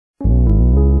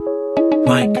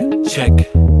Mic check,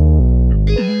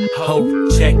 hoe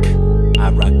check. I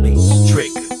rock beats, trick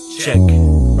check,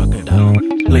 rock it down.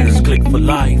 Ladies click for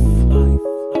life.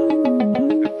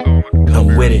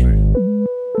 Come with it.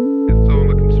 It's all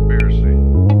a conspiracy.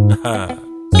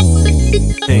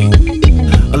 Hey.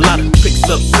 A lot of tricks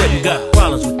upset and got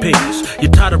problems with pigs. You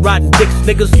tired of riding dicks,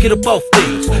 niggas, get up off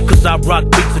these. Cause I rock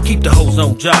beats to keep the hoes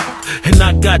on job. And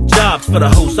I got jobs for the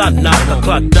hoes I knock. I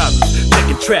clock dollars,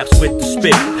 checking traps with the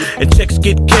spit. And checks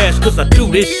get cash cause I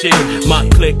do this shit. My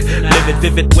click, living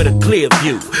vivid with a clear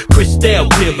view. Crystal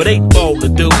clear but 8 ball to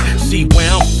do. See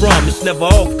where I'm from, it's never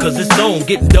off cause it's on.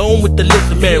 Getting done with the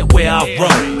list of everywhere I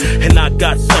roam. And I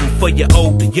got something for you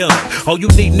old and young. All you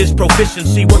needin' is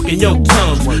proficiency, working your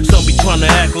tongues. Some be trying to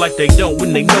act like they don't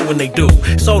when they know when they do.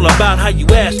 It's all about how you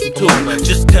ask them to.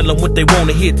 Just tell them what they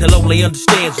wanna hear till all they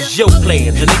understands is your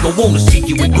plans. And they gon' wanna see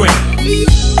you with grand.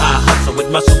 I hustle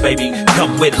with muscle, baby,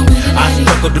 come with it. I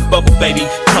struggle to bubble, baby,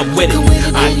 come with it.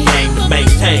 I aim to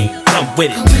maintain, come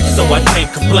with it. So I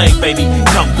can't complain, baby,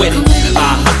 come with it.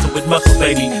 I hustle with muscle,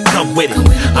 baby, come with it.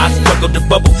 I struggle to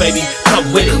bubble, baby,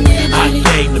 come with it. I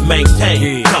aim to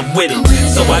maintain, come with it.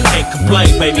 So I can't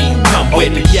complain, baby, come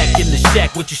with it. Yak in the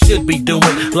shack, what you should be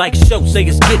doing. Like show, say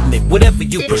it's getting it, whatever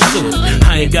you pursue.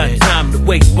 I ain't got time to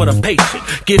waste, but I'm patient,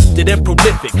 gifted and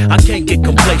prolific. I can't get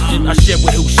complacent. I share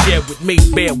with who share with me,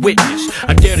 bear witness.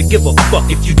 I dare to give a fuck.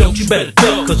 If you don't, you better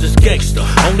duck, cause it's gangster.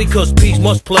 Only cause peace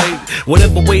must play.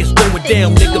 Whatever way it's going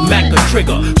down, nigga, Mac a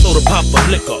trigger. Soda pop or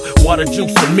liquor, water,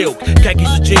 juice or milk.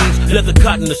 Khakis or jeans, leather,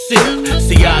 cotton or silk.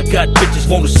 See, I got bitches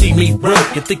wanna see me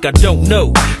broke. You think I don't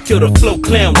know, till the flow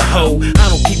clown the hoe. I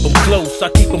don't keep them close, I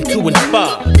keep them to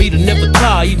inspire. Be the never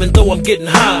tie, even though I'm getting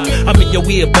high. I'm in your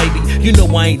ear, baby, you know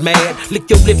I ain't mad. Lick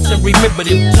your lips and remember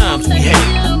them times we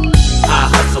had. I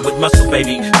hustle with muscle,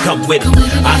 baby, come with it.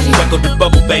 I struggle to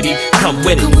bubble, baby, come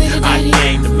with it. I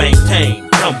aim to maintain,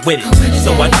 come with it.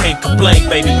 So I can't complain,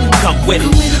 baby, come with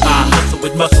it. I hustle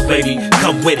with muscle, baby,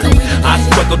 come with it. I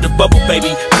struggle to bubble,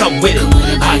 baby, come with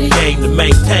it. I aim to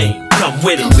maintain, come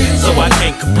with it. So I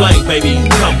can't complain, baby,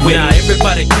 come with it. Now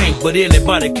everybody can't, but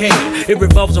anybody can. It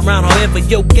revolves around however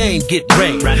your game get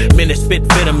ranked. Men that spit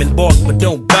venom and bark but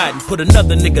don't bite, and put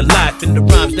another nigga life in the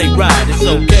rhymes they ride. It's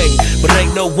okay, but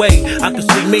ain't no way I can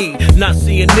see me not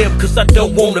seeing them, cause I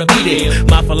don't wanna be there.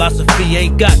 My philosophy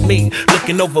ain't got me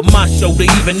looking over my shoulder,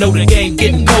 even though the game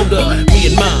getting colder. Me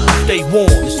and mine stay warm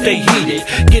and stay heated,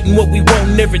 getting what we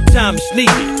want every time it's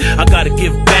needed. I gotta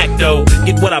give back though,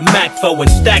 get what I mac for in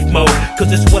stack mode,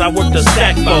 cause it's what I work the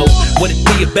sack for. What it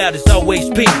be about is always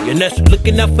P, and that's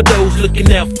looking out for those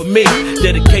looking out for me.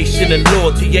 Dedication and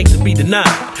loyalty ain't to be denied.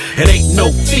 It ain't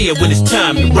no fear when it's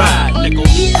time to ride, nigga.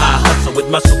 I hustle with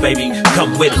muscle, baby,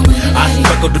 come with it. I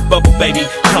struggle to bubble, baby,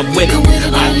 come with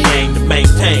it. I aim to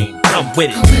maintain, come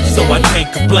with it. So I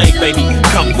can't complain, baby,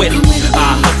 come with it.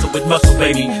 I hustle with muscle,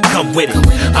 baby, come with it.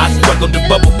 I struggle to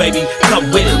bubble, baby,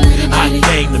 come with it. I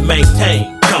aim to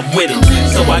maintain, come with it.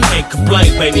 So I can't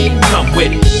complain, baby, come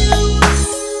with it.